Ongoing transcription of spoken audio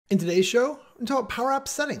In today's show, we're going to talk about PowerApps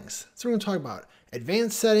Settings. So we're going to talk about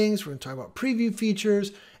advanced settings, we're going to talk about preview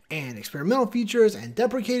features, and experimental features, and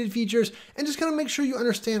deprecated features, and just kind of make sure you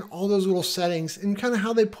understand all those little settings and kind of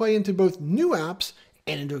how they play into both new apps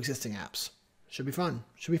and into existing apps. Should be fun,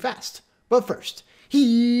 should be fast. But first,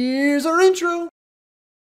 here's our intro.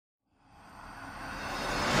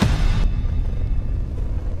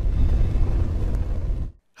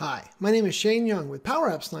 Hi, my name is Shane Young with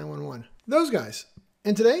PowerApps 911. Those guys.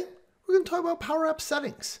 And today, we're going to talk about PowerApps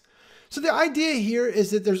Settings. So the idea here is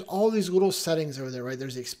that there's all these little settings over there, right?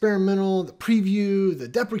 There's the experimental, the preview, the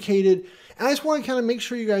deprecated. And I just want to kind of make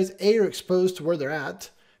sure you guys, A, are exposed to where they're at,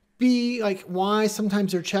 B, like why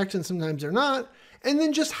sometimes they're checked and sometimes they're not, and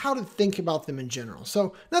then just how to think about them in general.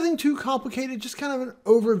 So nothing too complicated, just kind of an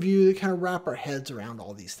overview to kind of wrap our heads around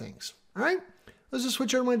all these things. All right, let's just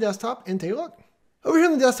switch over to my desktop and take a look. Over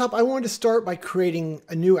here on the desktop, I wanted to start by creating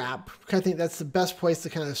a new app. I think that's the best place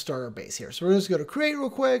to kind of start our base here. So we're just going to go to create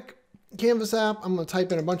real quick, Canvas app. I'm going to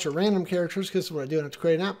type in a bunch of random characters because what I do, I have to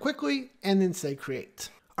create an app quickly and then say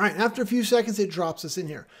create. All right, after a few seconds, it drops us in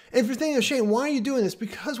here. And if you're thinking, Shane, why are you doing this?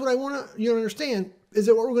 Because what I want you to understand is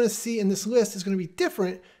that what we're going to see in this list is going to be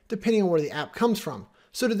different depending on where the app comes from.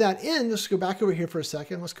 So to that end, let's go back over here for a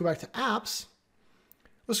second. Let's go back to apps.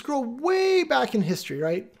 Let's scroll way back in history,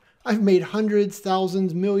 right? I've made hundreds,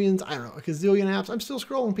 thousands, millions, I don't know, a gazillion apps. I'm still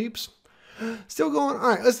scrolling, peeps. Still going. All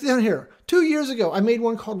right, let's down here. 2 years ago, I made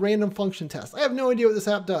one called Random Function Test. I have no idea what this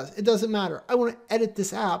app does. It doesn't matter. I want to edit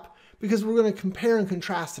this app because we're going to compare and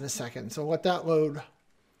contrast in a second. So let that load.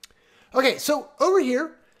 Okay, so over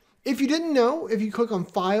here, if you didn't know, if you click on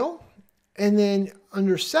File, and then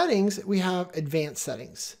under Settings, we have Advanced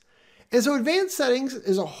Settings. And so Advanced Settings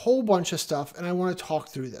is a whole bunch of stuff, and I want to talk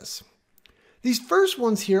through this. These first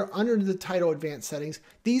ones here under the title Advanced Settings,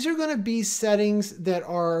 these are going to be settings that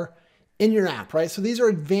are in your app, right? So these are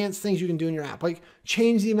advanced things you can do in your app, like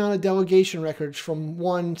change the amount of delegation records from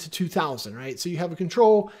 1 to 2,000, right? So you have a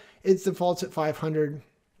control, it defaults at 500.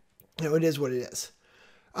 You know, it is what it is.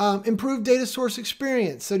 Improve data source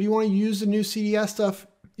experience. So do you want to use the new CDS stuff?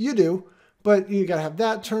 You do, but you got to have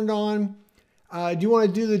that turned on. Do you want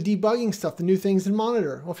to do the debugging stuff, the new things in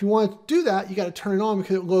Monitor? Well, if you want to do that, you got to turn it on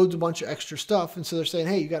because it loads a bunch of extra stuff. And so they're saying,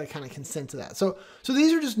 hey, you got to kind of consent to that. So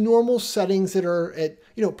these are just normal settings that are at,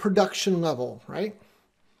 production level, right?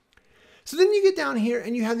 So then you get down here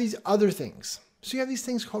and you have these other things. So you have these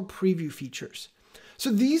things called preview features. So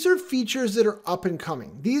these are features that are up and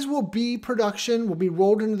coming. These will be production, will be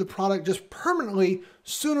rolled into the product just permanently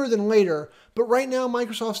sooner than later. But right now,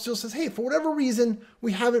 Microsoft still says, hey, for whatever reason,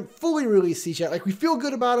 we haven't fully released these yet. Like we feel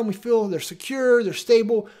good about them. We feel they're secure, they're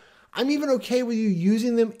stable. I'm even okay with you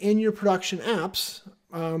using them in your production apps.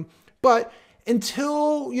 But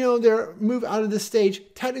until, they're moved out of this stage,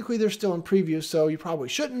 technically they're still in preview. So you probably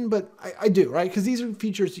shouldn't, but I do, right? Because these are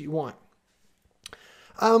features that you want.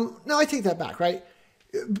 Now I take that back, right?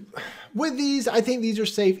 With these, I think these are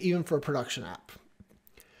safe even for a production app.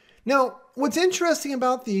 Now, what's interesting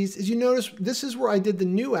about these is you notice this is where I did the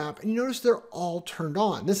new app and you notice they're all turned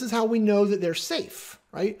on. This is how we know that they're safe,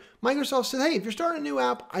 right? Microsoft said, hey, if you're starting a new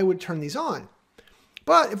app, I would turn these on.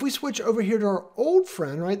 But if we switch over here to our old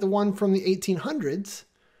friend, right, the one from the 1800s,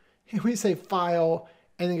 and we say File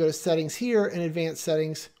and then go to Settings here and Advanced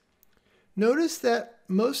Settings, notice that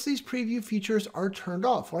most of these preview features are turned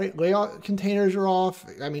off, right? Layout containers are off.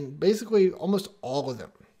 I mean, basically almost all of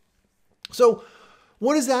them. So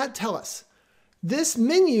what does that tell us? This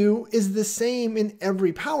menu is the same in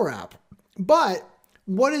every Power App, but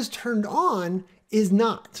what is turned on is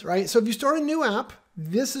not, right? So if you start a new app,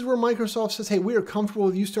 this is where Microsoft says, hey, we are comfortable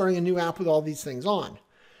with you starting a new app with all these things on.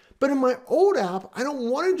 But in my old app, I don't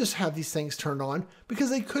want to just have these things turned on because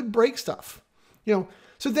they could break stuff.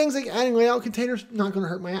 So things like adding layout containers, not going to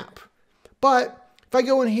hurt my app. But if I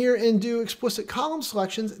go in here and do explicit column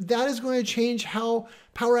selections, that is going to change how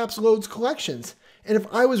PowerApps loads collections. And if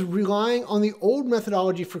I was relying on the old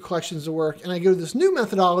methodology for collections to work and I go to this new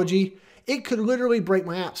methodology, it could literally break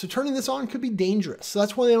my app. So turning this on could be dangerous. So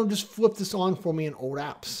that's why they don't just flip this on for me in old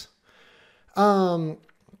apps. Column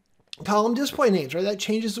display names, right? That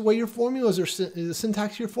changes the way your formulas are, the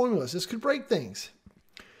syntax of your formulas. This could break things.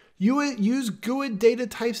 You would use GUID data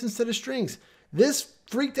types instead of strings. This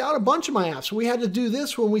freaked out a bunch of my apps. We had to do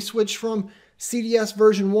this when we switched from CDS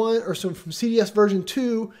version 1 or from CDS version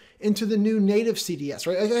 2 into the new native CDS,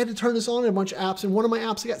 right? I had to turn this on in a bunch of apps, and one of my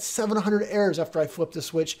apps, I got 700 errors after I flipped the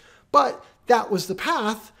switch. But that was the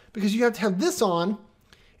path because you have to have this on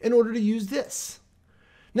in order to use this.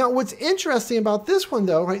 Now, what's interesting about this one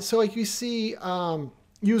though, right? So like you see,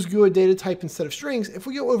 use GUID data type instead of strings. If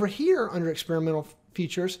we go over here under experimental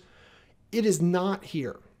features, it is not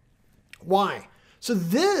here. Why? So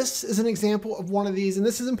this is an example of one of these, and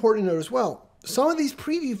this is important to note as well. Some of these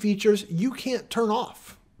preview features you can't turn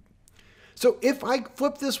off. So if I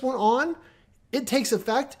flip this one on, it takes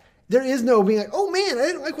effect. There is no being like, oh man, I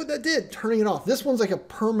didn't like what that did, turning it off. This one's like a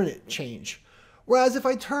permanent change. Whereas if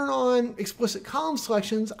I turn on explicit column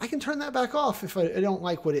selections, I can turn that back off if I don't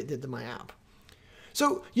like what it did to my app.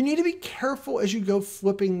 So you need to be careful as you go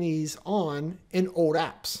flipping these on in old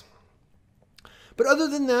apps. But other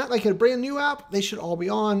than that, like a brand new app, they should all be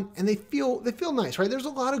on, and they feel nice, right? There's a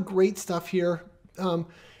lot of great stuff here.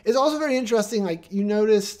 It's also very interesting, like you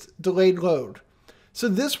noticed delayed load. So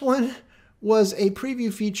this one was a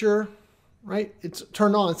preview feature, right? It's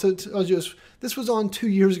turned on. So this was on 2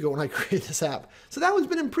 years ago when I created this app. So that one's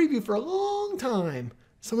been in preview for a long time.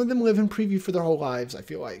 Some of them live in preview for their whole lives, I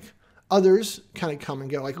feel like. Others kind of come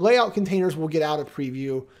and go. Like layout containers will get out of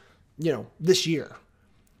preview, this year.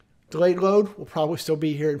 Delayed load will probably still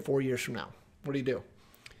be here in 4 years from now. What do you do?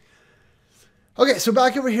 Okay, so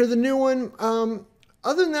back over here, the new one.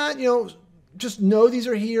 Other than that, just know these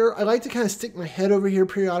are here. I like to kind of stick my head over here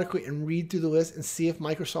periodically and read through the list and see if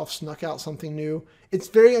Microsoft snuck out something new. It's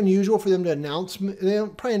very unusual for them to announce. They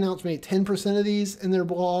don't probably announce maybe 10% of these in their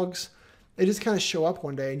blogs. They just kind of show up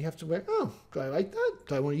one day and you have to be like, oh, do I like that?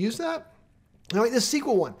 Do I want to use that? I like this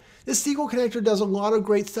SQL one. This SQL connector does a lot of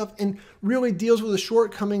great stuff and really deals with the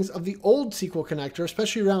shortcomings of the old SQL connector,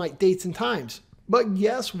 especially around like dates and times. But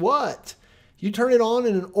guess what? You turn it on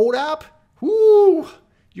in an old app, whoo,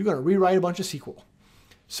 you're going to rewrite a bunch of SQL.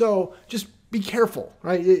 So just be careful,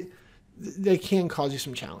 right? They can cause you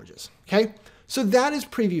some challenges, okay? So that is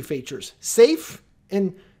preview features. Safe,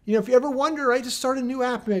 and if you ever wonder, right, just start a new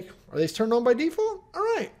app, are they turned on by default? All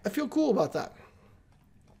right, I feel cool about that.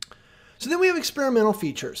 So then we have experimental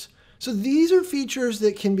features. So these are features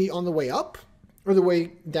that can be on the way up or the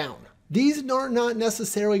way down. These are not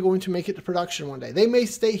necessarily going to make it to production one day. They may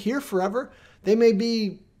stay here forever. They may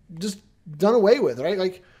be just done away with, right?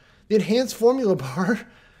 Like the enhanced formula bar,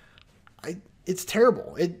 it's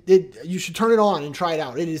terrible. You should turn it on and try it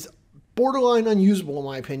out. It is borderline unusable in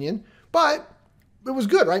my opinion, but it was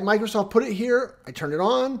good, right? Microsoft put it here. I turned it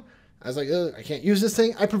on. I was like, I can't use this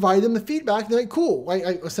thing. I provided them the feedback. They're like, cool.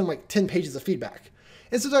 I sent like 10 pages of feedback.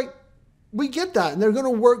 And so it's like, we get that. And they're going to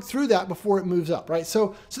work through that before it moves up, right?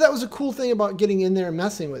 So that was a cool thing about getting in there and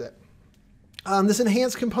messing with it. This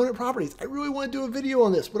enhanced component properties. I really want to do a video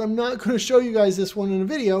on this, but I'm not going to show you guys this one in a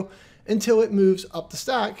video until it moves up the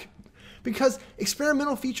stack, because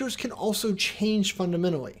experimental features can also change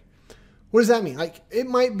fundamentally. What does that mean? Like it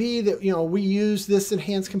might be that, we use this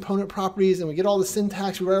enhanced component properties and we get all the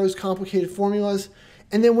syntax, we write all those complicated formulas.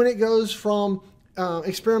 And then when it goes from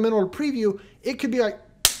experimental to preview, it could be like,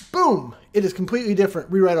 boom, it is completely different.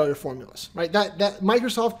 Rewrite all your formulas, right? That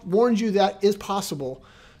Microsoft warned you that is possible.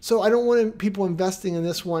 So I don't want people investing in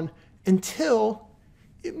this one until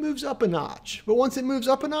it moves up a notch. But once it moves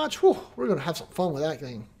up a notch, whew, we're going to have some fun with that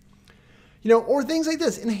thing. Or things like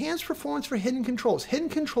this, enhanced performance for hidden controls. Hidden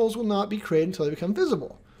controls will not be created until they become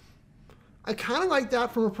visible. I kind of like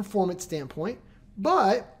that from a performance standpoint,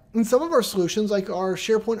 but in some of our solutions, like our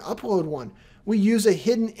SharePoint upload one, we use a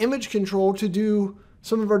hidden image control to do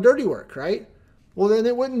some of our dirty work, right? Well, then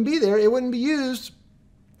it wouldn't be there. It wouldn't be used.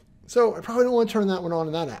 So I probably don't want to turn that one on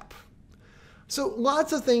in that app. So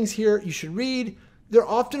lots of things here you should read. They're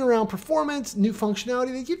often around performance, new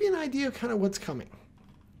functionality. They give you an idea of kind of what's coming.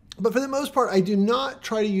 But for the most part, I do not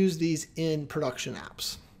try to use these in production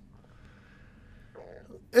apps.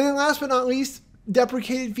 And then last but not least,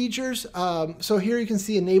 deprecated features. So here you can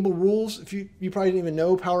see enable rules. If you probably didn't even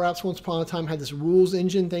know, PowerApps once upon a time had this rules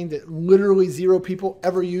engine thing that literally 0 people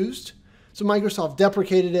ever used. So Microsoft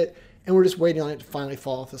deprecated it, and we're just waiting on it to finally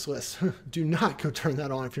fall off this list. Do not go turn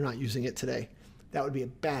that on if you're not using it today. That would be a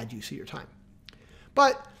bad use of your time.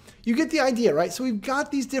 But you get the idea, right? So we've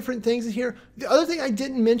got these different things in here. The other thing I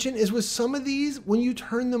didn't mention is with some of these, when you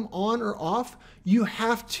turn them on or off, you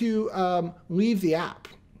have to leave the app.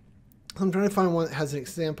 I'm trying to find one that has an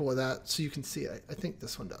example of that so you can see it. I think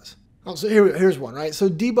this one does. Oh, so here's one, right? So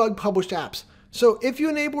debug published apps. So if you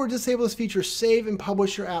enable or disable this feature, save and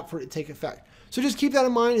publish your app for it to take effect. So just keep that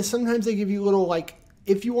in mind. And sometimes they give you little, like,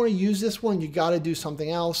 if you want to use this one, you got to do something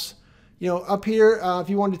else. Up here, if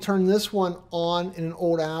you wanted to turn this one on in an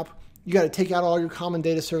old app, you got to take out all your common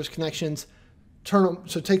data service connections, turn them,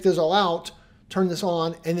 so take those all out, turn this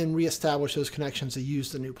on, and then reestablish those connections to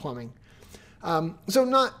use the new plumbing.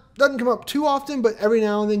 So doesn't come up too often, but every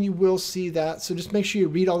now and then you will see that. So just make sure you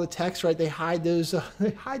read all the text, right? They hide those,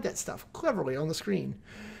 they hide that stuff cleverly on the screen.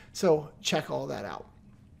 So check all that out.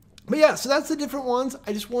 But yeah, so that's the different ones.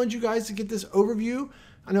 I just wanted you guys to get this overview.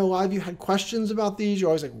 I know a lot of you had questions about these. You're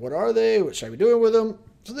always like, what are they? What should I be doing with them?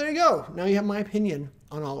 So there you go. Now you have my opinion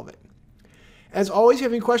on all of it. As always, if you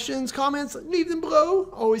have any questions, comments, leave them below.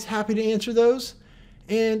 Always happy to answer those.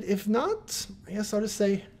 And if not, I guess I'll just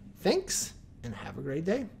say thanks and have a great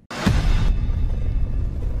day.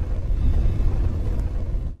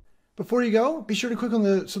 Before you go, be sure to click on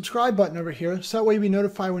the subscribe button over here so that way you'll be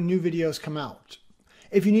notified when new videos come out.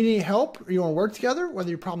 If you need any help or you want to work together, whether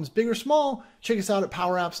your problem's big or small, check us out at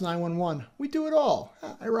PowerApps 911. We do it all.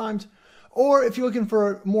 I rhymed. Or if you're looking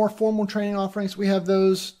for more formal training offerings, we have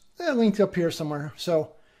those linked up here somewhere.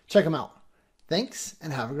 So check them out. Thanks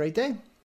and have a great day.